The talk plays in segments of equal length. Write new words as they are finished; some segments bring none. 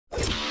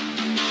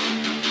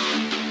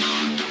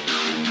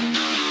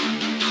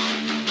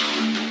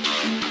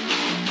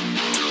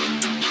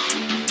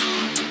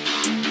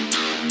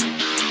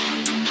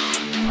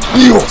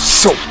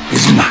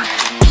𝚅𝙬.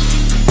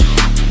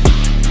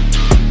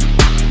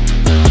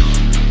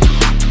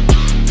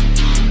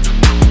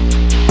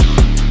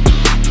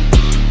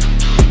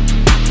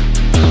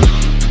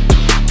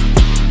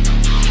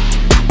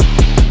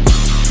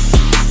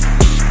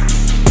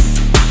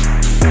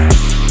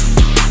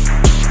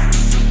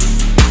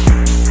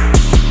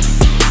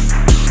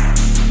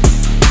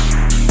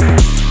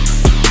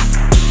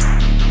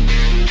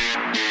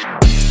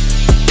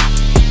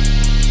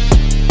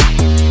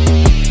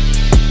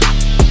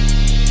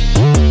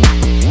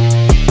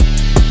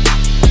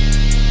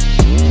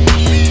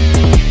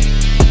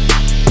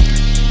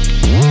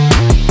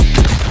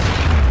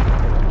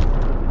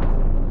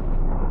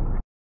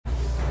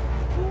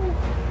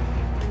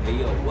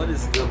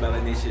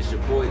 It's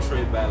your boy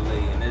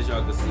Treybaile, and as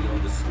y'all can see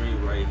on the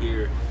screen right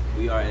here,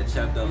 we are at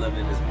chapter 11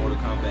 in this Mortal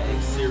Kombat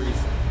X series.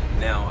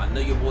 Now, I know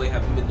your boy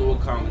haven't been doing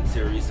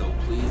commentary, so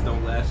please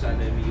don't lash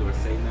out at me or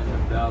say nothing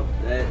about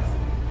that.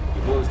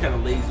 Your boy was kind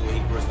of lazy when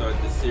he first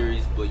started this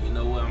series, but you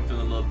know what? I'm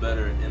feeling a little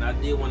better, and I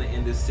did want to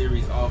end this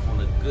series off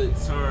on a good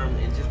term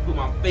and just put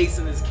my face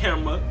in this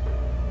camera.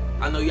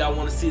 I know y'all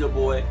want to see the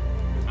boy.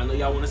 I know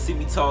y'all want to see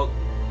me talk,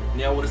 and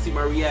y'all want to see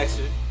my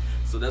reaction.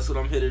 So that's what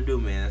I'm here to do,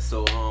 man.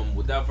 So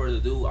without further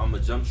ado, I'm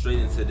gonna jump straight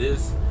into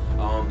this.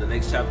 The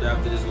next chapter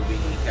after this will be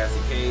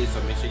Cassie,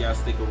 so make sure y'all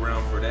stick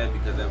around for that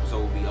because that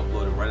episode will be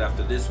uploaded right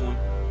after this one.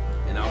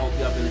 And I hope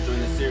y'all been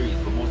enjoying the series,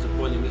 but most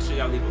importantly, make sure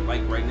y'all leave a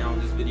like right now on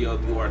this video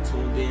if you are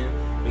tuned in.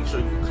 Make sure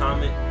you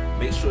comment,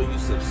 make sure you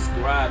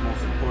subscribe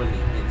most importantly,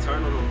 and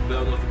turn on the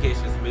bell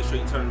notifications. Make sure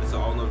you turn this to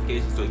all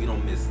notifications so you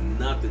don't miss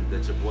nothing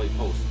that your boy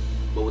posts.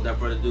 But without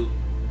further ado,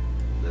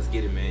 let's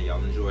get it, man.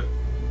 Y'all enjoy.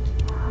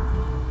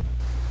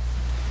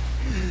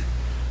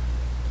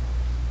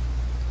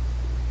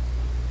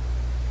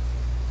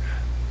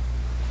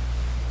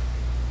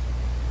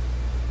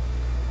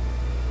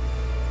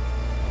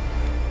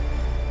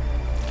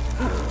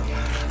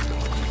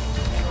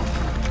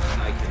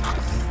 I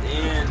cannot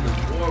stand the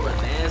war of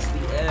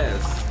nasty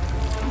ass.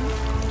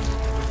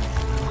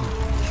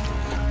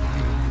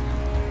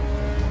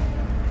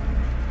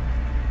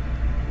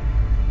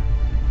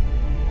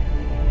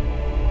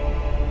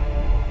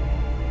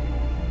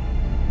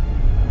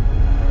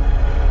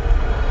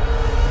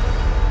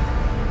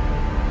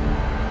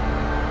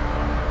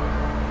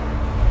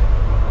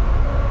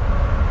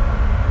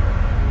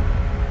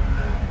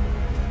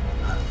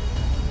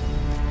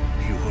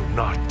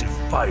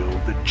 Defile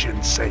the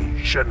Jinsei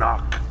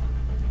Shinnok.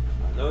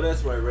 I know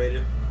that's right,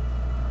 Raiden.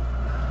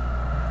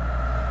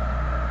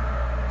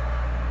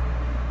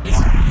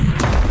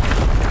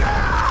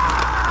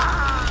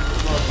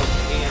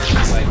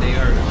 Like they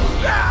hurt.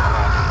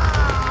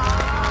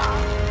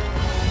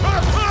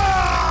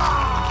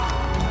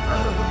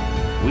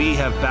 We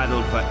have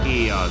battled for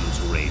eons,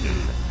 Raiden.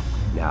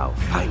 Now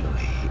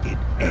finally it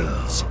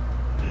ends.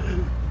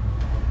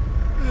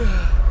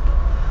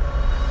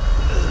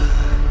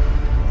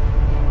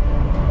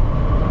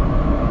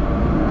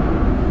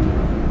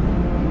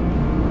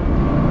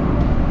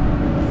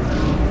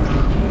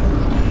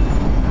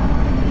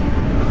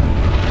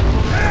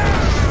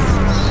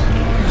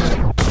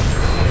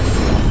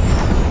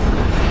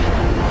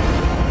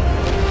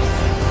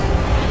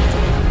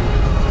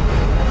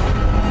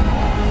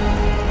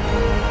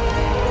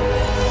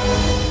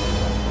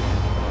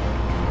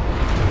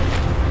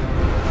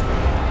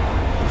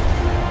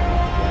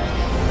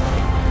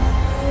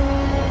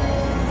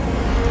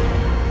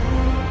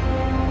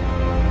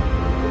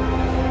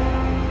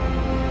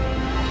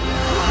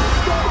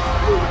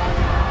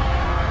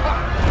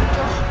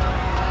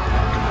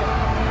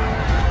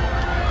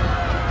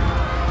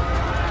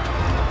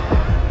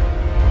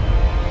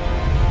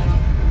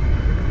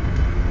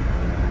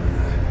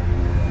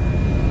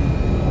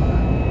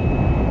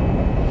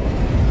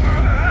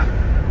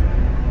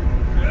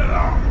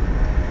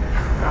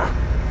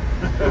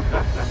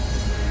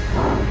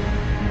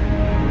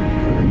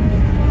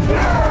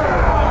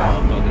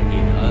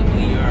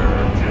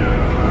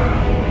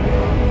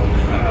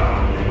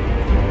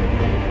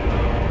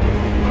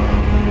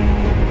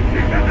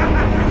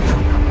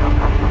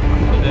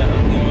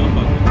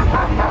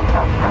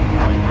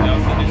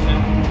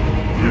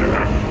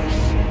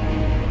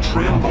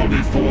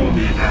 Before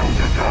me,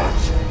 elder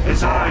gods,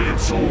 as I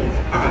absorb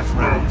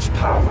Earthrealm's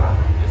power.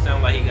 It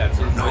sounds like he got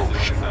two No,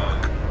 voices in his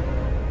own.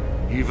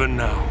 Shinnok. Even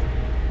now,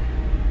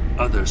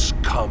 others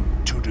come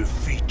to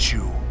defeat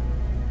you.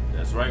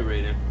 That's right,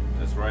 Raiden.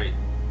 That's right.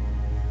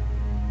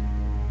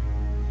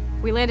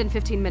 We land in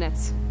 15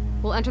 minutes.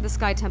 We'll enter the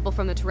Sky Temple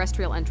from the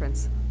terrestrial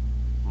entrance.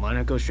 Why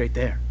not go straight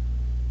there?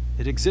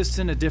 It exists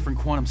in a different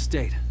quantum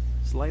state,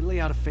 slightly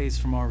out of phase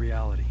from our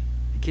reality.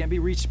 It can't be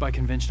reached by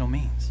conventional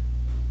means.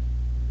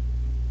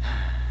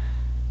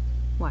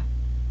 What?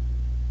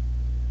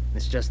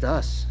 It's just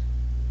us.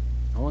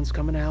 No one's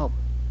coming to help.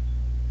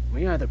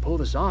 We either pull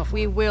this off.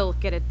 We will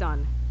get it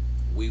done.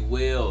 We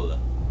will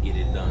get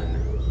it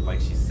done, like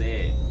she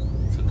said.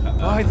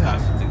 Why then?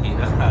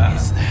 What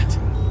is that?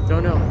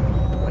 Don't know,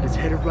 but it's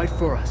headed right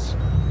for us.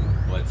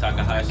 What,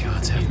 Takahashi?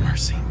 Gods have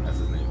mercy. That's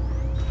his name.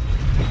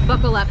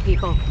 Buckle up,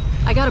 people.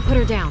 I gotta put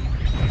her down.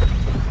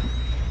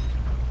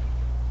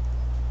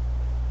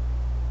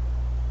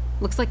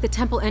 Looks like the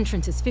temple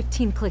entrance is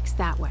 15 clicks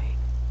that way.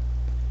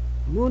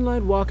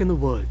 Moonlight walk in the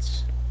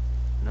woods.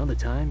 Another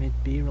time,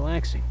 it'd be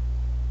relaxing.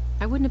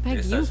 I wouldn't have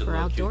pegged you for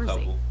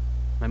outdoorsy.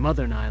 My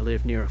mother and I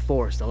live near a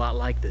forest a lot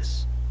like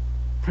this.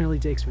 Really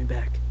takes me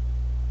back.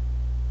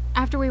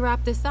 After we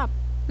wrap this up,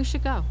 we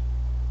should go.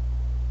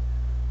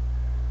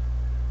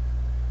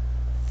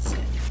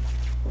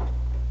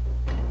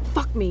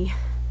 Fuck me.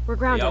 We're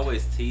grounded. They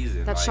always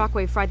teasing. That like,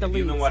 shockwave fried the leads. If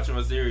you've been watching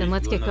my series, then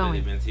let's get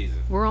going.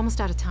 We're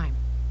almost out of time.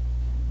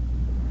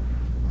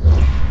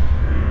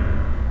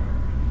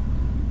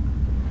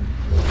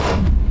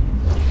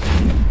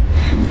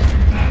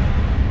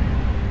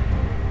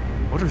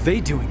 What are they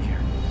doing here?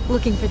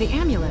 Looking for the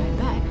amulet, I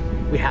bet.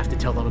 We have to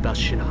tell them about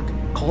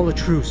Shinnok. Call a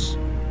truce.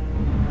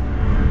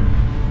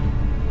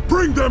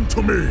 Bring them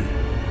to me!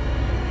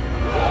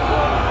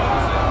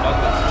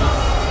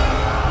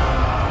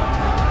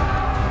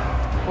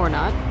 Or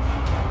not.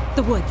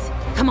 The woods.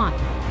 Come on.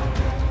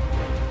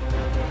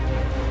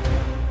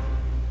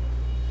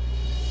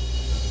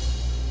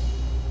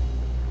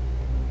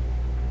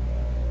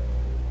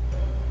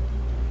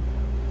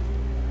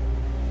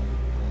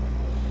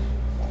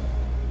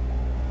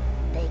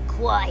 Be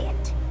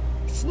quiet.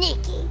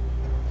 Sneaky.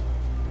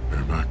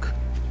 Ermac,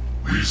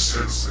 we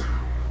sense them,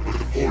 but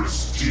the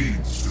forest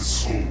teems with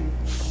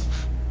souls.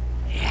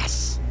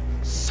 Yes.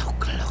 So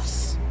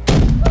close.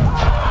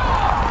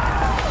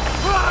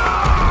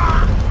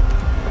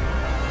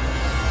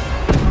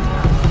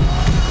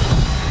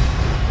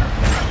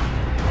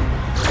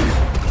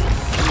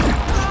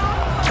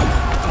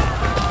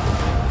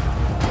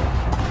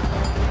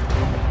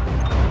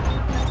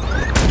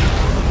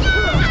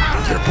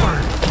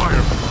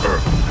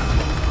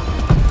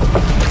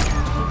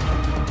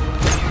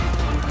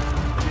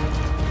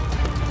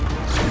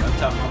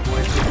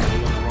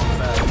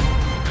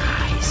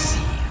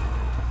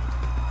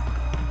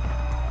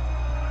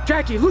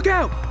 Jacqui, look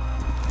out!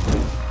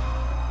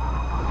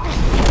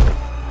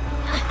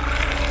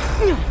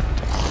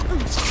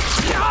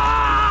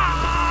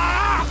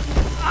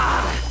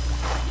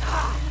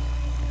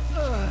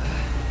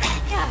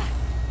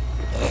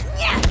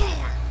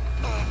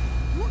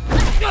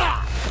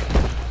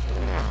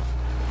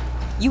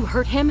 You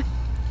hurt him?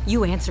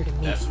 You answer to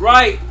me. That's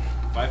right!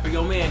 Fight for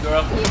your man,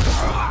 girl. Come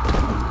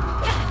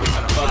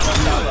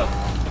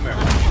here.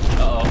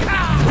 Uh-oh.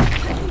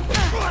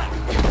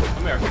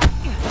 Come here.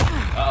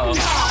 Uh-oh.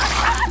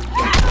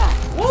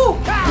 Woo!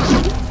 Trying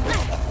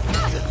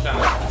to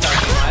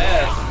get my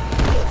ass.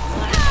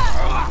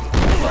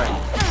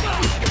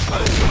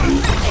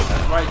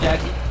 That's right,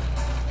 Jacqui.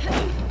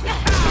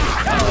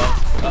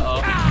 Uh-oh. Uh-oh.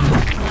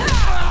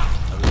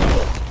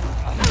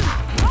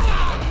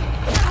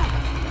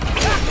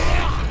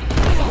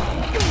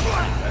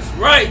 That's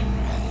right!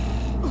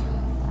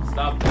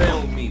 Stop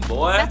playing with me,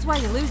 boy. That's why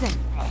you're losing.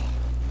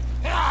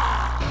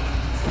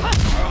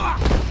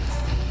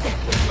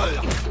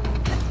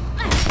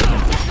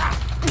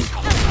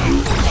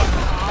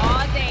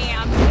 Aw,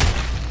 damn.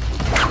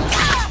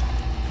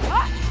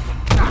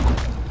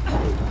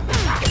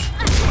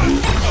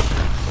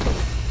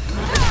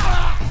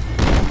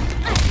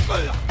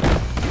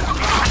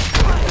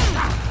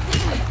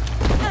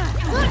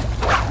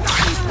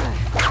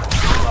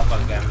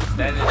 Motherfucker got me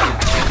standing in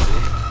his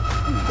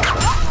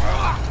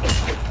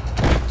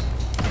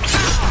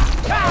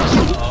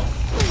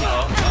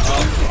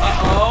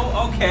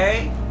Uh-oh,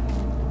 okay.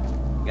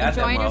 Got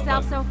Enjoying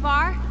yourself so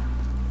far?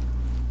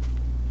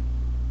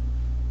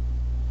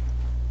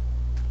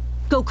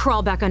 Go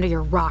crawl back under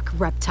your rock,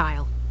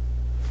 reptile.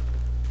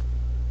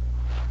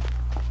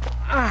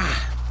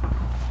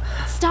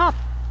 Stop!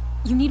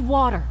 You need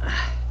water.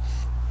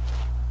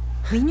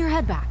 Lean your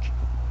head back.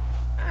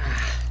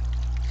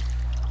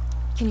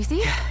 Can you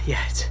see?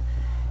 Yeah,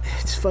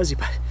 it's fuzzy,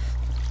 but...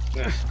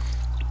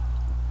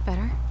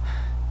 Better?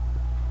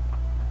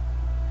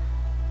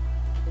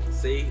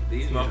 See,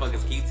 these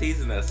motherfuckers keep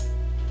teasing us.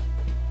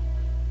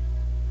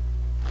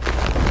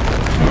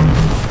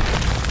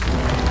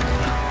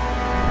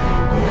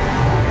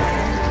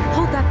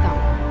 Hold that thumb.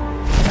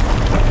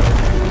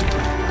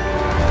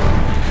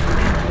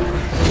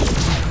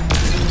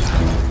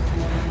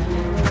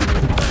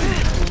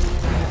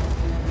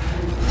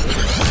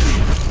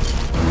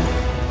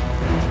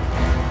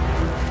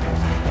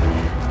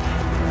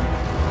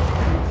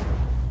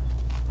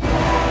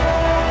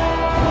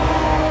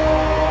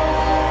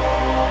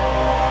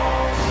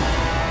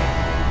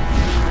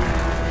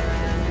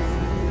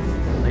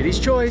 Lady's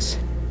choice.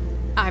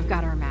 I've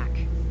got our Mac.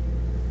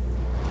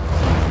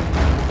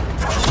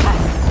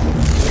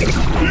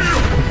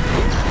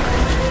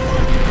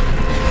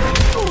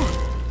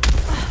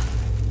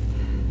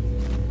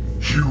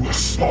 You were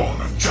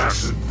spawn of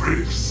Jackson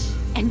Briggs.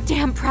 And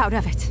damn proud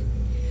of it.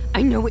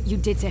 I know what you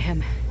did to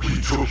him. We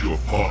took your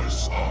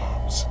father's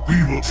arms.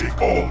 We will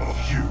take all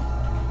of you.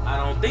 I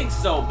don't think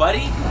so,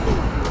 buddy.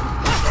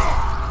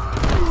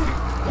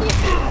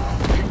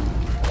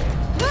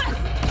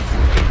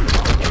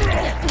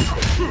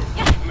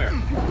 Come here.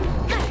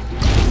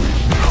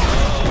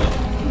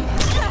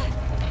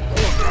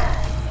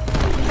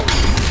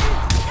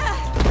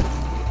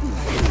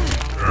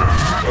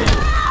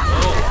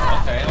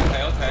 Okay.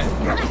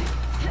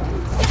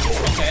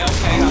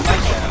 I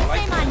like that.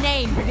 Say my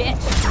name,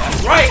 bitch.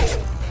 That's right.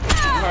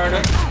 You heard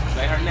her.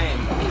 Say her name.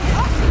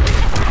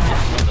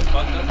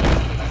 Motherfucker.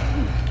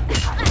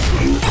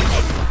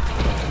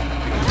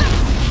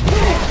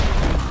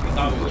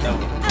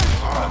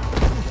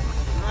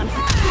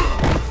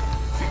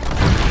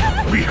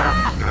 We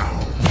have him now.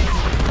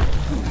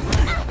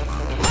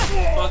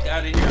 Fuck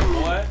out of here,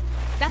 boy.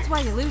 That's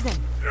why you're losing.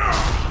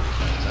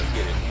 Let's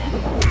get it. Come on.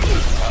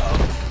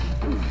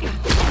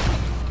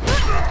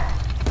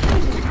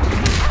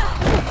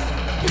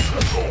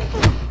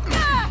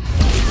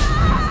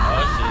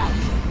 Oh shit.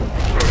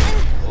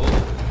 Oh.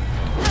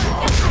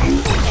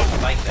 I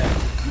like that.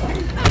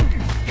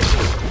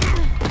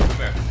 Come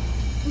here.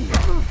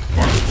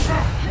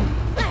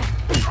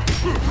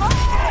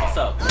 What's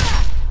up?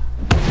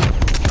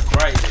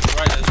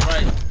 That's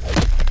right.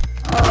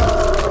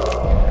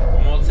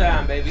 One more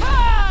time, baby.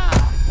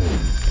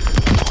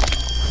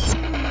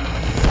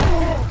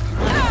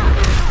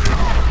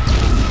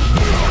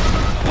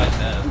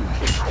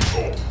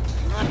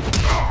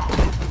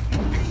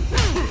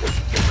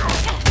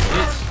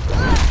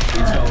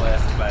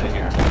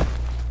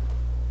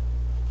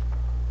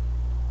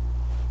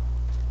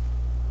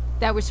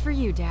 That was for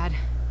you, Dad.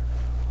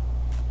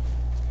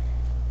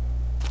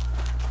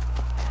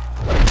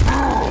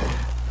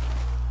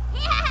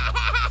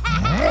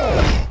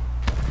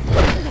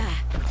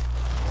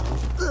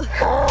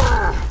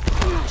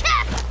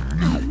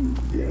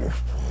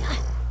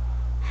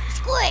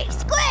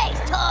 Squeeze,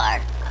 Tor!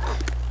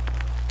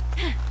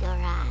 Your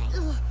eyes,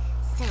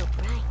 so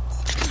bright.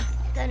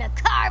 Gonna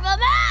carve them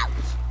out!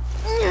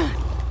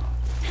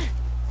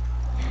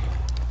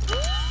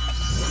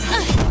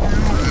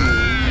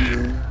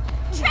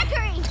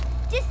 Trickery!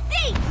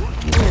 Deceit!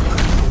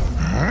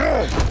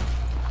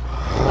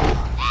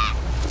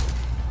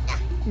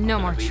 No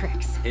more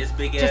tricks. His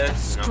big Just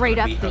ass. straight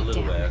up her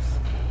little beatdown. ass.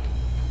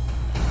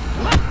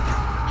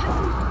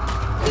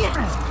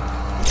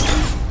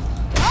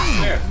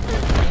 Here.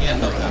 Yeah,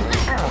 so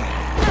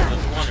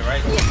just one,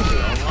 right?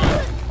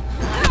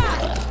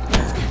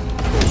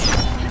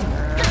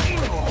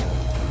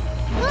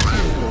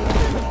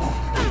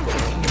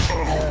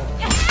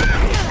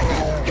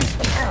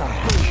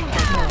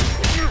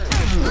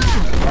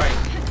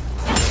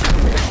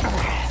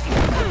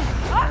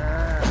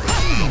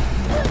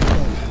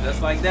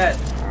 Just like that.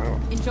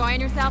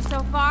 Enjoying yourself so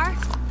far?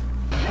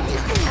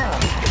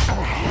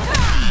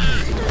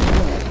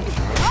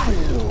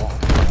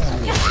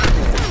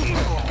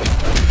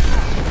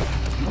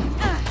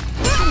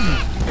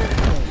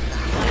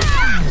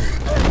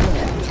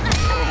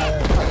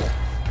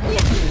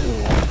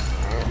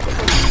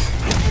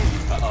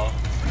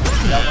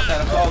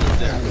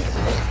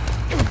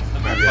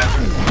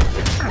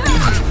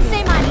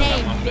 Say my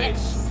name,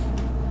 bitch!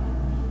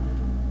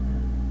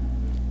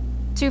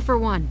 2 for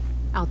 1.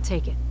 I'll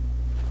take it.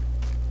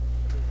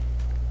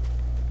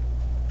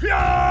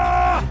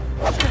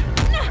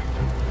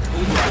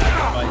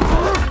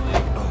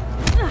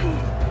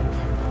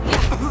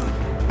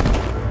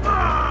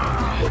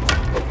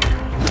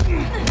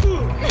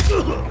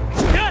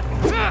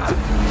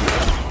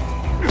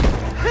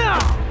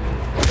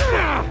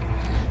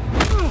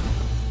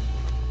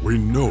 We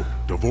know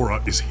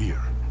Devora is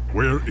here.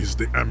 Where is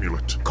the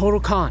amulet?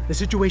 Kotal Khan, the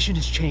situation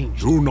has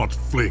changed. Do not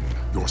fling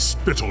your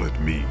spittle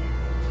at me.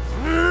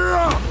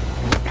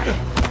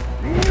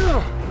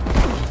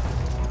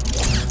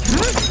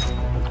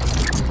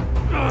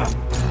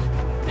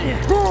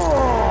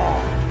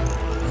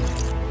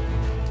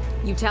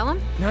 You tell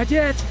him? Not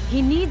yet.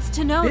 He needs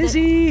to know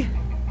Busy.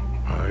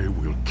 I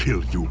will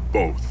kill you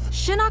both. that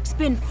Shinnok's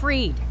been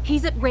freed.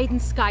 He's at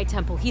Raiden's Sky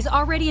Temple. He's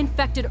already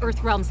infected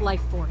Earthrealm's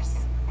life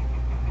force.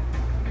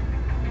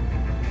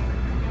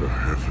 The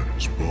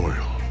heavens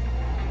boil.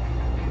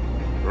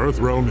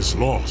 Earthrealm is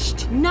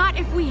lost. Not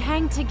if we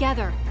hang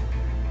together.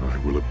 I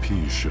will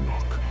appease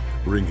Shinnok.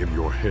 Bring him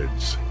your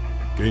heads.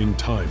 Gain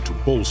time to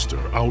bolster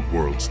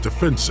Outworld's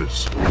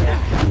defenses.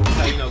 That's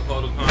how you know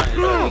Kotal Khan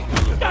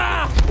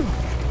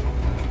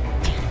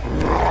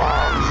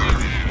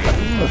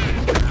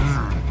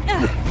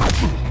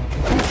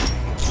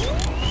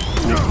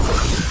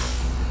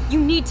You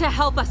need to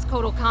help us,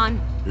 Kotal Khan.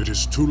 It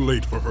is too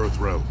late for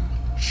Earthrealm.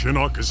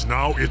 Shinnok is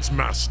now its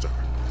master.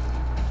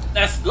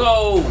 Let's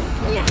go!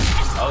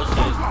 Oh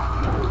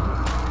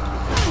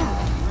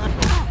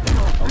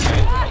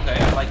shit. Okay,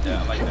 I like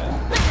that,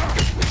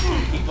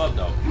 Keep up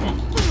though.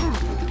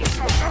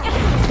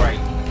 Right.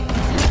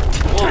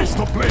 Taste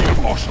the blade of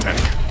Oshtek.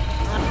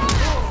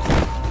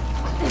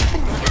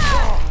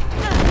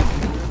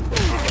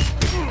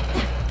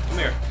 Come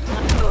here.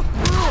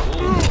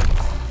 Ooh.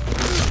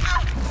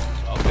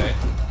 Okay.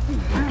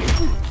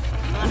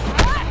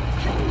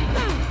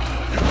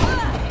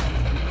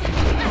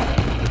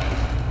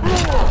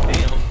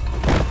 Damn.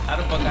 How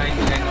the fuck I ain't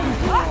see that coming?